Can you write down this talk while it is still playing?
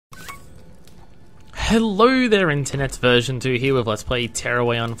Hello there, Internet version 2 here with Let's Play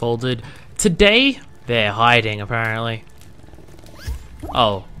Tearaway Unfolded. Today, they're hiding apparently.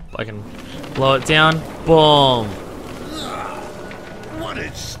 Oh, I can blow it down. Boom. What a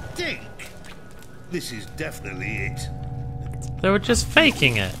stink! This is definitely it. They were just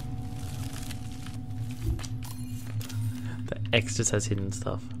faking it. The X just has hidden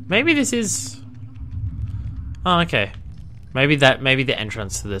stuff. Maybe this is... Oh, okay. Maybe the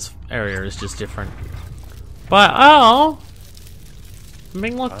entrance to this area is just different. But, oh! I'm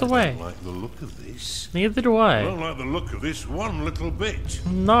being locked away. I don't like the look of this. Neither do I. I don't like the look of this one little bit.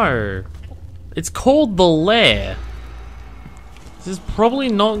 No. It's called the Lair. This is probably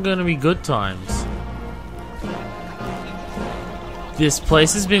not going to be good times. This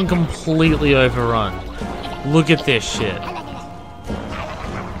place has been completely overrun. Look at this shit.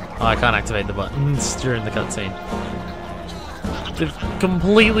 Oh, I can't activate the buttons during the cutscene. They've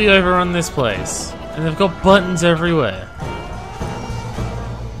completely overrun this place. And they've got buttons everywhere.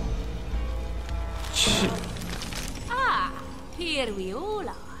 Ah, here we all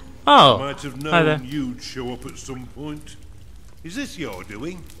are. Oh, Might have hi there. known you'd show up at some point. Is this your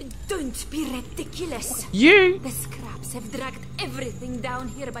doing? Don't be ridiculous. You? The scraps have dragged everything down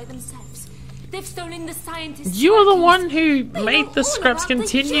here by themselves. They've stolen the scientists' You are the workings. one who They made know the all scraps about the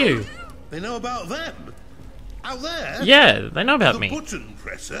continue. gem. They know about them. Out there? Yeah, they know about The me. button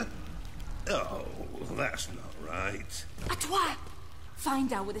presser? Oh, that's not right. À toi.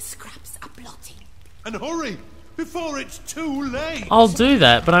 Find out where the scraps are plotting. And hurry, before it's too late. I'll do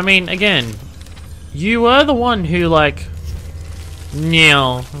that, but I mean, again, you were the one who, like...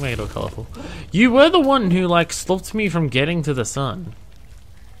 Meow. Make it all colourful. You were the one who, like, stopped me from getting to the sun.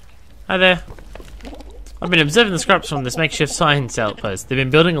 Hi there. I've been observing the scraps from this makeshift science outpost. They've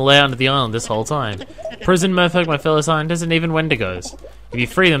been building a lair under the island this whole time. Prison merfolk, my fellow scientists, and even Wendigos. If you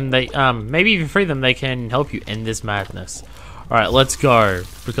free them, they maybe if you free them, they can help you end this madness. All right, let's go.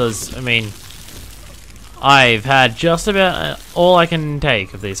 Because I mean, I've had just about all I can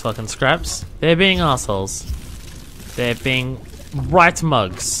take of these fucking scraps. They're being assholes. They're being right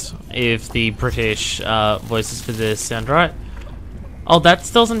mugs. If the British voices for this sound right. Oh, that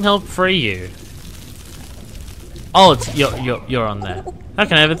doesn't help free you. Oh, it's you're on there. How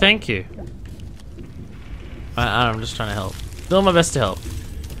can I ever thank you? I'm just trying to help. Doing my best to help.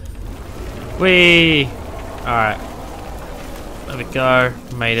 Whee! Alright. There we go.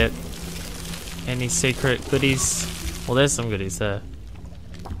 Made it. Any secret goodies? Well, there's some goodies there.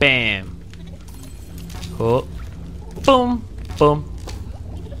 Bam! Oh. Boom! Boom.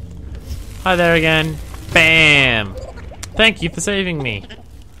 Hi there again. Bam! Thank you for saving me.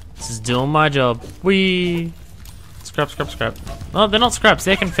 This is doing my job. Whee! Scrap, scrap, scrap. No, they're not scraps,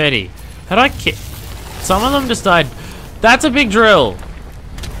 they're confetti. How do I kill? Some of them just died. That's a big drill!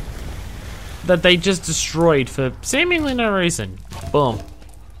 That they just destroyed for seemingly no reason. Boom.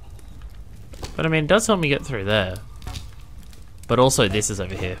 But I mean, it does help me get through there. But also this is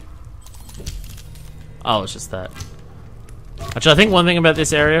over here. Oh, it's just that. Actually, I think one thing about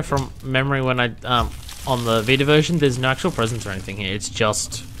this area from memory when I, on the Vita version, there's no actual presents or anything here. It's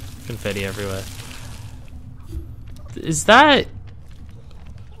just confetti everywhere. Is that...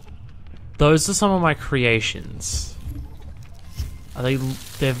 Those are some of my creations. Are they...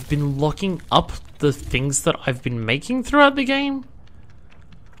 They've been locking up the things that I've been making throughout the game?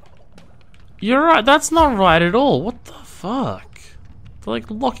 You're right, that's not right at all. What the fuck? They're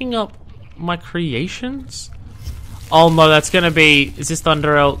like locking up my creations? Oh no, that's gonna be... Is this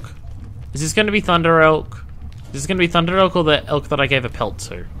Thunder Elk? Is this gonna be Thunder Elk? Is this gonna be Thunder Elk or the elk that I gave a pelt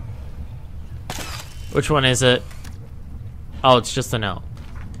to? Which one is it? Oh, it's just an elk.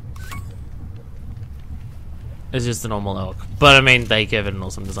 It's just a normal elk. But I mean, they gave it an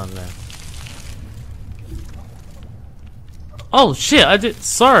awesome design there. Oh shit, I did...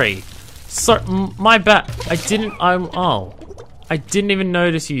 Sorry. My bad. I didn't... Oh. I didn't even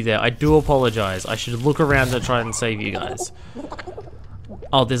notice you there. I do apologize. I should look around to try and save you guys.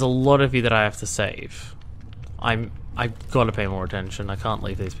 Oh, there's a lot of you that I have to save. I've gotta pay more attention. I can't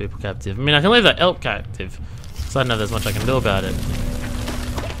leave these people captive. I mean, I can leave that elk captive. So I know there's much I can do about it.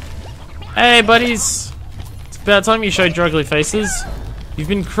 Hey, buddies! It's about time you showed your ugly faces. You've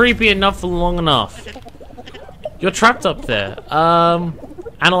been creepy enough for long enough. You're trapped up there.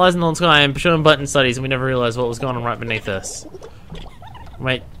 Analyzing the sky and pursuing button studies, and we never realized what was going on right beneath us.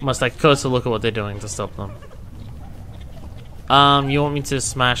 Wait, must take a closer look at what they're doing to stop them. You want me to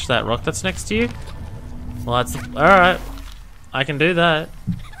smash that rock that's next to you? Well, that's... Alright. I can do that.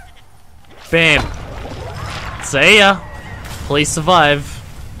 Bam. See ya. Please survive.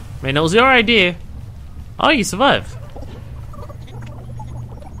 I mean, it was your idea. Oh, you survived.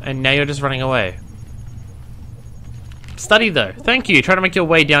 And now you're just running away. Study though. Thank you. Try to make your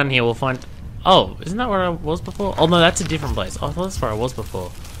way down here. We'll find... Oh, isn't that where I was before? Oh no, that's a different place. Oh, I thought that's where I was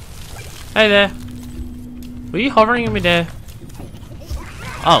before. Hey there. Were you hovering in midair?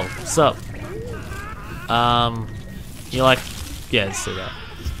 Oh, sup? You're like... Yeah, let's do that.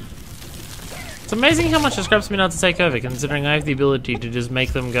 It's amazing how much it scraps me not to take over, considering I have the ability to just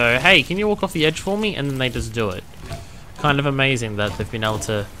make them go, hey, can you walk off the edge for me? And then they just do it. Kind of amazing that they've been able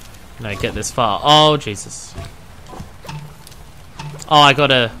to, you know, get this far. Oh, Jesus. Oh, I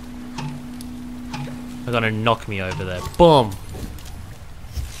gotta knock me over there. Boom.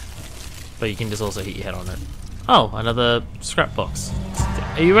 But you can just also hit your head on it. Oh, another scrap box.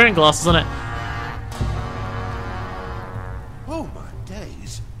 Are you wearing glasses on it? Oh my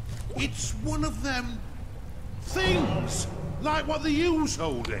days. It's one of them things. Like what the U's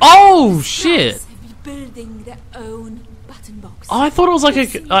holding. Oh shit! Building their own button box. Oh, I thought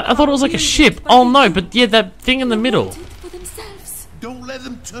it was like a ship. Oh no, but yeah, that thing in the middle. For themselves. Don't let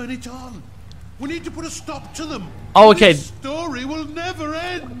them turn it on. We need to put a stop to them. Oh, okay. This story will never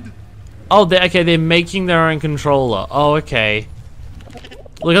end. Oh, they're making their own controller. Oh, okay.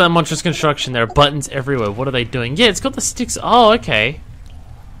 Look at that monstrous construction. There are buttons everywhere. What are they doing? Yeah, it's got the sticks. Oh, okay.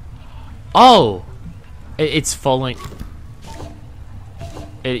 Oh, it's following.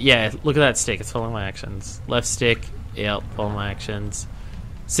 Yeah, look at that stick. It's following my actions. Left stick. Yep, following my actions.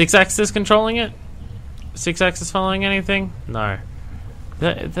 6-axis controlling it? 6-axis following anything? No.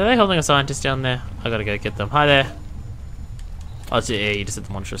 Are they holding a scientist down there? I gotta go get them. Hi there. Oh, yeah, you just did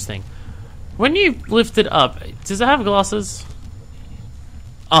the monstrous thing. When you lift it up, does it have glasses?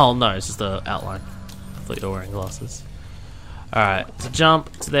 Oh no, it's just the outline. I thought you were wearing glasses. Alright, so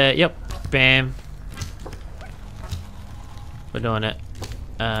jump to there. Yep. Bam. We're doing it.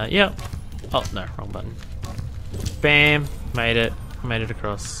 Yep. Oh, no, wrong button. Bam. Made it. Made it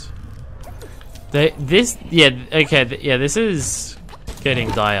across. Yeah, okay, yeah, this is getting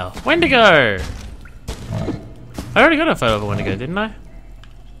dire. Wendigo! I already got a photo of a Wendigo, didn't I?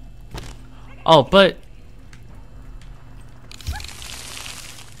 Oh, but...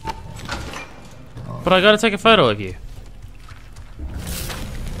 But I gotta take a photo of you.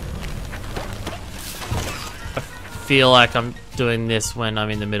 I feel like I'm doing this when I'm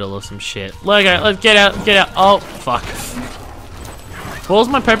in the middle of some shit. Lego, let's get out, get out. Oh, fuck. What was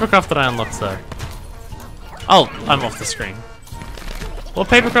my papercraft that I unlocked though? Oh, I'm off the screen. What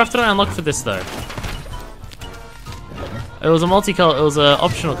papercraft did I unlock for this though? It was a multicolor, it was a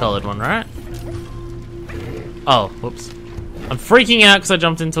optional colored one, right? Oh, whoops. I'm freaking out because I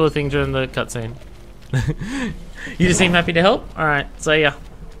jumped into a thing during the cutscene. You just seem happy to help? Alright, so yeah.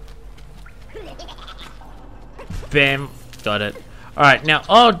 Bam. Got it. Alright, now,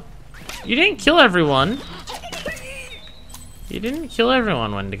 oh, you didn't kill everyone. You didn't kill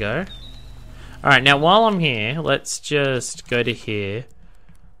everyone, Wendigo. Alright, now while I'm here, let's just go to here.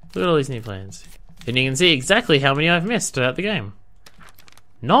 Look at all these new plans. And you can see exactly how many I've missed throughout the game.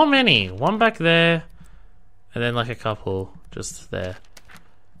 Not many. One back there. And then like a couple just there.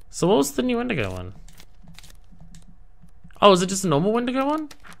 So what was the new Wendigo one? Oh, is it just a normal Wendigo one?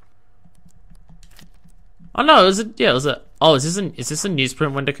 Oh no, is it? Yeah, was it? Oh, is this a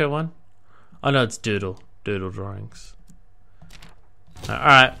newsprint Wendigo one? Oh no, it's doodle drawings.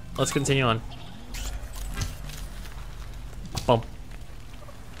 Alright, let's continue on. Boom.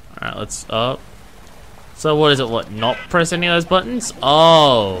 Alright, let's so what is it, what, not press any of those buttons?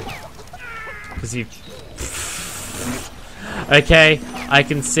 Oh. Because you... Okay, I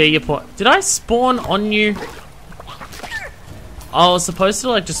can see your point. Did I spawn on you? I was supposed to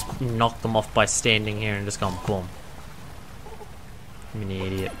like just knock them off by standing here and just going boom. I'm an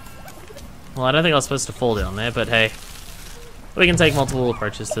idiot. Well, I don't think I was supposed to fall down there, but hey. We can take multiple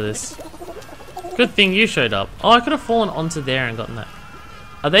approaches to this. Good thing you showed up. Oh, I could have fallen onto there and gotten that.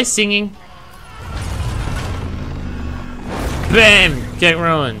 Are they singing? Bam! Get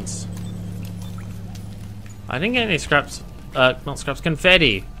ruins. I didn't get any scraps. Not scraps,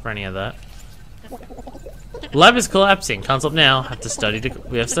 confetti for any of that. Lab is collapsing. Can't stop now. Have to study.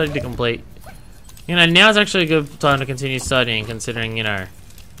 We have study to complete. You know, now's actually a good time to continue studying, considering, you know,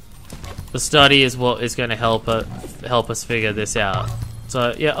 the study is what is going to help us figure this out.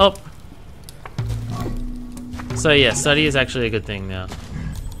 So yeah, up. So yeah, study is actually a good thing now.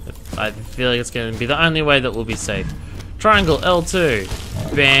 I feel like it's going to be the only way that we'll be safe. Triangle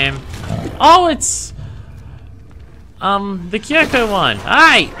L2. Bam. Oh, it's the Kyoko one.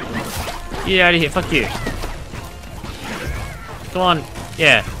 Hey! Get out of here. Fuck you. Come on.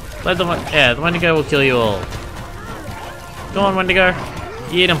 Yeah. Let the Wendigo will kill you all. Come on, Wendigo.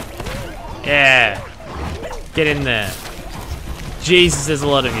 Eat him. Yeah. Get in there. Jesus, there's a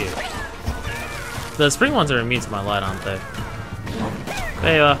lot of you. The spring ones are immune to my light, aren't they?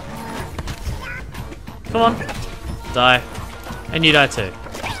 There you are. Come on. Die. And you die too.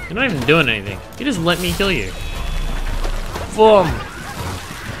 You're not even doing anything. You just let me kill you. Boom!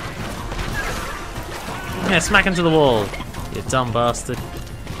 Yeah, smack into the wall. You dumb bastard.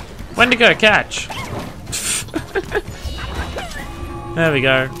 When to go? Catch! There we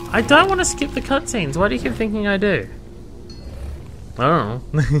go. I don't want to skip the cutscenes. Why do you keep thinking I do? I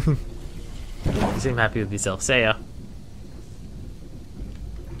don't know. You seem happy with yourself. See ya.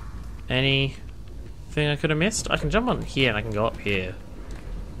 Anything I could have missed? I can jump on here and I can go up here.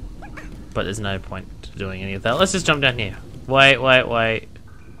 But there's no point to doing any of that. Let's just jump down here. Wait.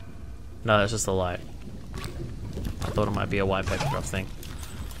 No, that's just the light. I thought it might be a white paper drop thing.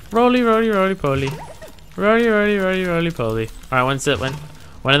 Roly poly. Roly poly. Alright,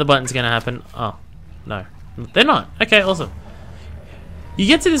 when are the buttons gonna happen? Oh, no. They're not. Okay, awesome. You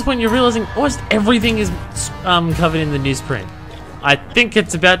get to this point, you're realizing almost everything is covered in the newsprint. I think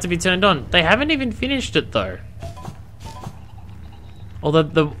it's about to be turned on. They haven't even finished it though. Although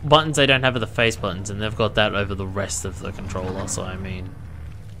the buttons they don't have are the face buttons, and they've got that over the rest of the controller, so I mean,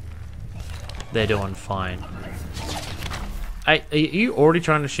 they're doing fine. Hey, are you already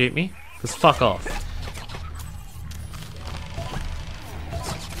trying to shoot me? Because fuck off.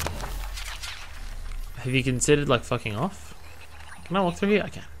 Have you considered like fucking off? Can I walk through here? I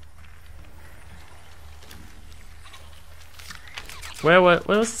can. Where was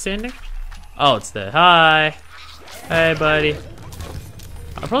the standing? Oh, it's there. Hi. Hey, buddy.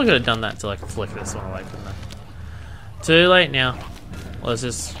 I probably could have done that to like flick this one away, couldn't I? Too late now. Let's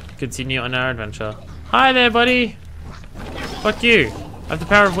just continue on our adventure. Hi there, buddy. Fuck you. I have the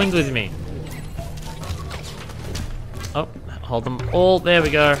power of wind with me. Oh, hold them all. There we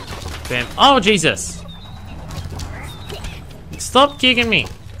go. Bam. Oh, Jesus. Stop kicking me.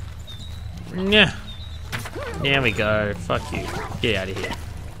 Yeah. There we go. Fuck you. Get out of here.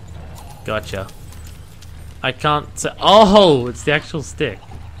 Gotcha. I can't say. Oh, it's the actual stick.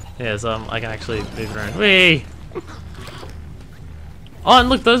 Yeah, so I can actually move around. Whee! Oh, and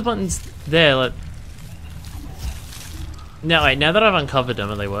look, those buttons there. Like... Now, wait, now that I've uncovered them,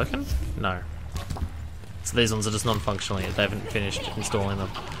 are they working? No. So these ones are just non-functional yet. They haven't finished installing them.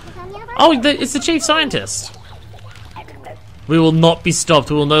 Oh, it's the chief scientist. We will not be stopped.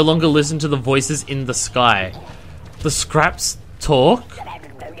 We will no longer listen to the voices in the sky. The scraps talk.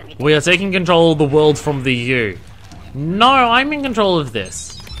 We are taking control of the world from the U. No, I'm in control of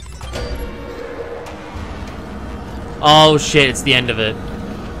this. Oh shit, it's the end of it.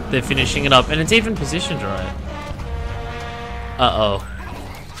 They're finishing it up, and it's even positioned right. Uh-oh.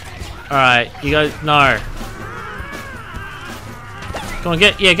 Alright, you guys, no. Come on,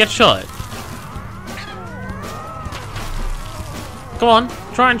 get shot. Come on,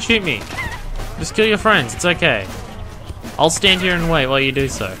 try and shoot me. Just kill your friends, it's okay. I'll stand here and wait while you do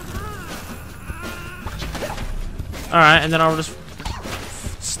so. Alright, and then I'll just...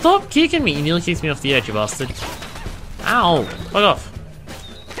 Stop kicking me! You nearly kicked me off the edge, you bastard. Ow! Fuck off.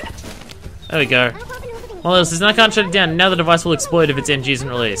 There we go. Well, this is, I can't shut it down. Now the device will explode if its energy isn't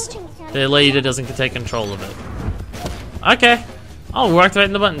released. The leader doesn't take control of it. Okay. Oh, we're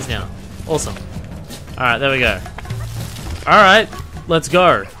activating the buttons now. Awesome. Alright, there we go. Alright, let's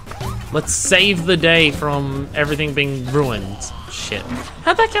go. Let's save the day from everything being ruined. Shit.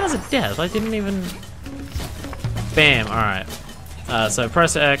 How'd that count as a death? I didn't even... Bam, alright. So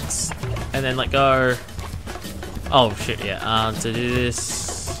press X, and then let go. Oh shit, yeah. To do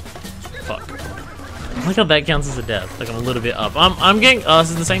this... Fuck. I like how that counts as a death. Like I'm a little bit up. I'm getting... Oh,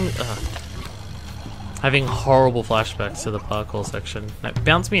 this is the same... Having horrible flashbacks to the parkour section. No,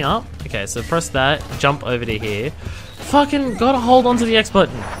 bounce me up. Okay, so press that. Jump over to here. Fucking gotta hold onto the X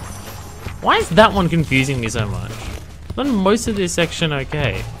button. Why is that one confusing me so much? I've done most of this section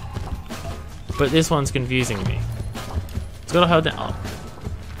okay. But this one's confusing me. It's gotta hold down. Oh.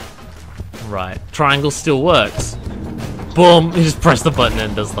 Right. Triangle still works. Boom! You just press the button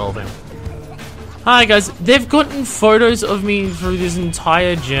and it does the whole thing. Hi guys, they've gotten photos of me through this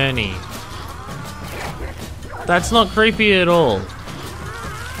entire journey. That's not creepy at all.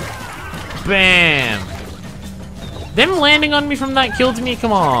 Bam! Them landing on me from that killed me,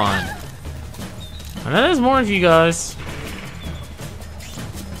 come on. I know there's more of you guys.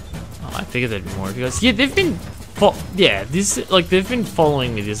 Oh, I figured there'd be more of you guys. Yeah, they've been... they've been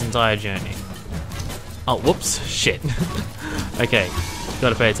following me this entire journey. Oh, whoops. Shit. Okay,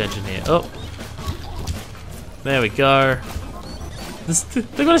 gotta pay attention here. Oh. There we go.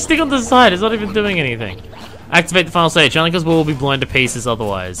 They've got a stick on the side, it's not even doing anything. Activate the final stage, only because we'll be blown to pieces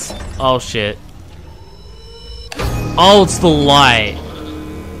otherwise. Oh shit. Oh, it's the light.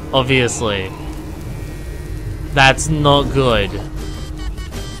 Obviously. That's not good.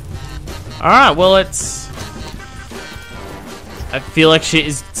 Alright, well, it's... I feel like shit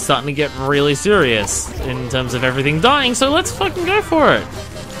is starting to get really serious in terms of everything dying, so let's fucking go for it.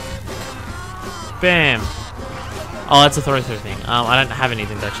 Bam. Oh, that's a throw through thing. I don't have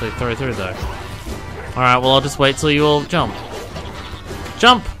anything to actually throw through though. Alright, well I'll just wait till you all jump.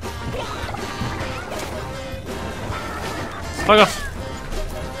 Jump! Fuck off!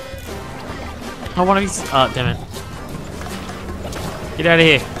 Oh, one of these. Oh, damn it. Get out of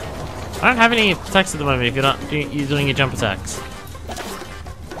here. I don't have any attacks at the moment if you're not doing your jump attacks.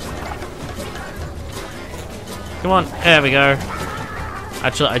 Come on, there we go.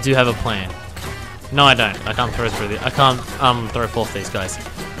 Actually, I do have a plan. No, I don't. I can't throw through the. I can't throw forth these guys.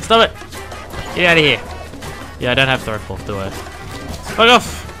 Stop it! Get out of here. Yeah, I don't have throw forth, do I? Fuck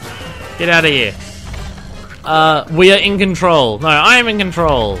off! Get out of here. We are in control. No, I am in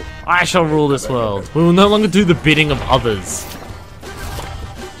control. I shall rule this world. We will no longer do the bidding of others.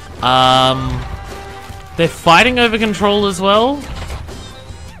 They're fighting over control as well?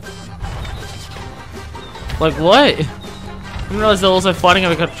 Like what? I didn't realize they're also fighting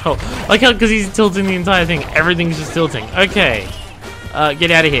over control. Like how, because he's tilting the entire thing. Everything's just tilting. Okay.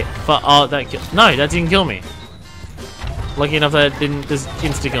 Get out of here. Oh, no, that didn't kill me. Lucky enough that it didn't just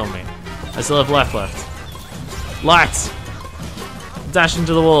insta-kill me. I still have life left. Light! Dash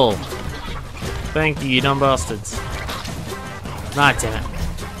into the wall. Thank you, you dumb bastards. Nah, damn it.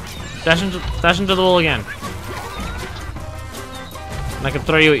 Dash into the wall again. And I can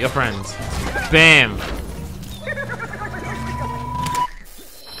throw you at your friends. Bam!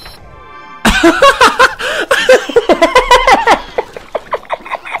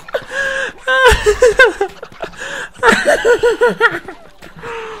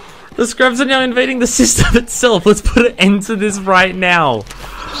 The scrubs are now invading the system itself. Let's put an end to this right now.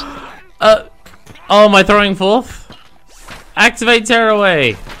 Oh, am I throwing forth? Activate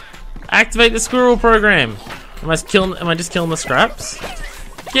Tearaway. Activate the squirrel program. Am I just killing the scraps?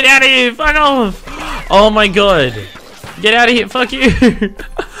 Get out of here! Fuck off! Oh my god! Get out of here! Fuck you!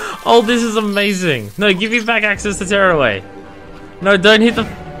 Oh, this is amazing. No, give me back access to Tearaway. No, don't hit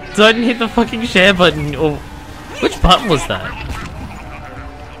the fucking share button. Or which button was that?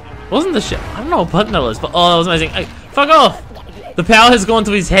 Wasn't the share? I don't know what button that was, but oh, that was amazing. Hey, fuck off! The power has gone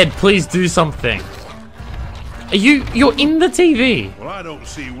to his head. Please do something. You're in the TV. Well, I don't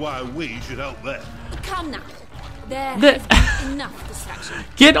see why we should help them. Come now. There has been enough distraction.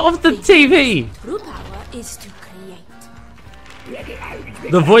 Get off the TV. True power is to create.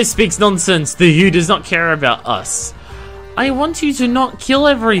 The voice speaks nonsense. The you does not care about us. I want you to not kill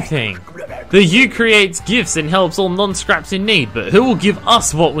everything. The you creates gifts and helps all non-scraps in need, but who will give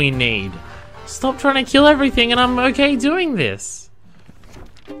us what we need? Stop trying to kill everything and I'm okay doing this.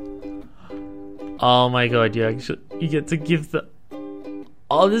 Oh my god, you get to give the...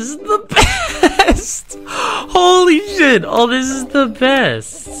 Oh, this is the best! Holy shit! Oh, this is the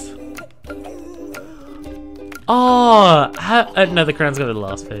best! Oh, no, the crown's got the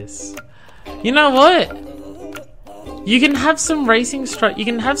last face. You know what? You can have some racing stripes. You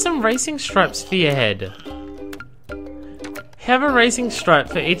can have some racing stripes for your head. Have a racing stripe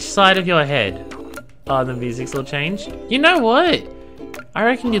for each side of your head. Oh, the music's all changed. You know what? I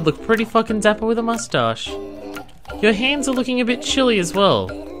reckon you'd look pretty fucking dapper with a mustache. Your hands are looking a bit chilly as well.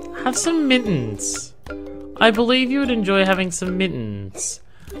 Have some mittens. I believe you would enjoy having some mittens.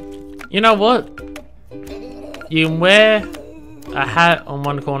 You know what? You can wear a hat on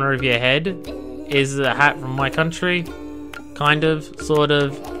one corner of your head. Is a hat from my country. Kind of, sort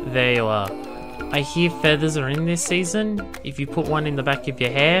of. There you are. I hear feathers are in this season. If you put one in the back of your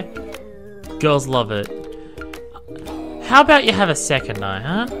hair, girls love it. How about you have a second eye,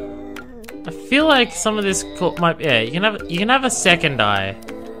 huh? I feel like some of this might. Yeah, you can have a second eye,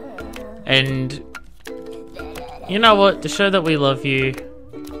 and you know what? To show that we love you,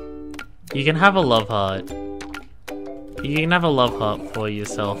 you can have a love heart. You can have a love heart for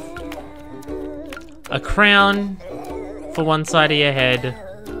yourself. A crown for one side of your head,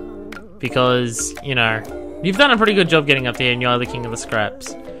 because you know you've done a pretty good job getting up there, and you're the king of the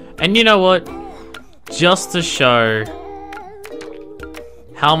scraps. And you know what? Just to show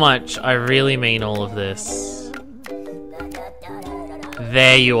how much I really mean all of this,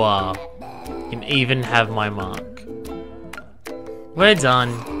 there you are. You can even have my mark. We're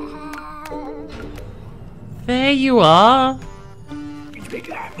done. There you are.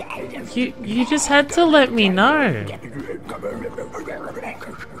 You just had to let me know.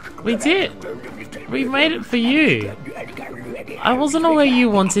 We did. We made it for you. I wasn't aware you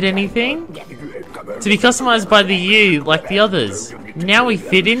wanted anything to be customized by the you like the others. Now we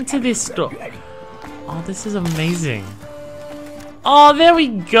fit into this store. Oh, this is amazing. Oh, there we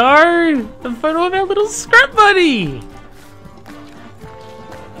go! The photo of our little scrap buddy!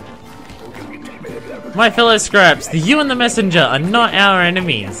 My fellow scraps, the you and the messenger are not our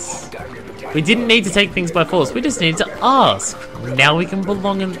enemies. We didn't need to take things by force, we just needed to ask. Now we can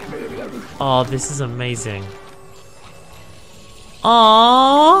belong in... Oh, this is amazing.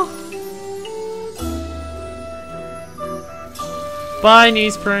 Aww. Bye,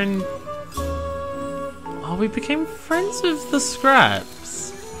 newsprint. Oh, we became friends with the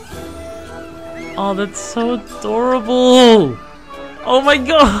scraps. Oh, that's so adorable. Oh my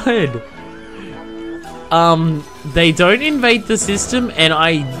god. They don't invade the system, and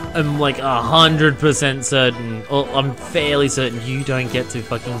I am like 100% certain, or I'm fairly certain you don't get to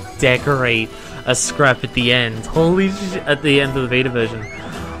fucking decorate a scrap at the end. Holy shit, at the end of the beta version.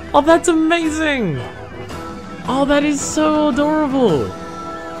 Oh, that's amazing! Oh, that is so adorable!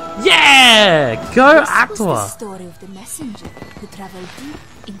 Yeah! Go This was the Aqua! story of the messenger who traveled deep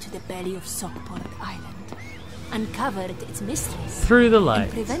into the belly of Sockport Island, uncovered its mysteries, Through the and light.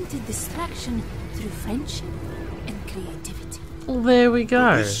 prevented distraction through friendship and creativity. Well, there we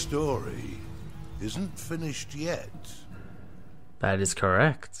go. This story isn't finished yet. That is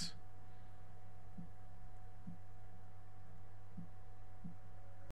correct.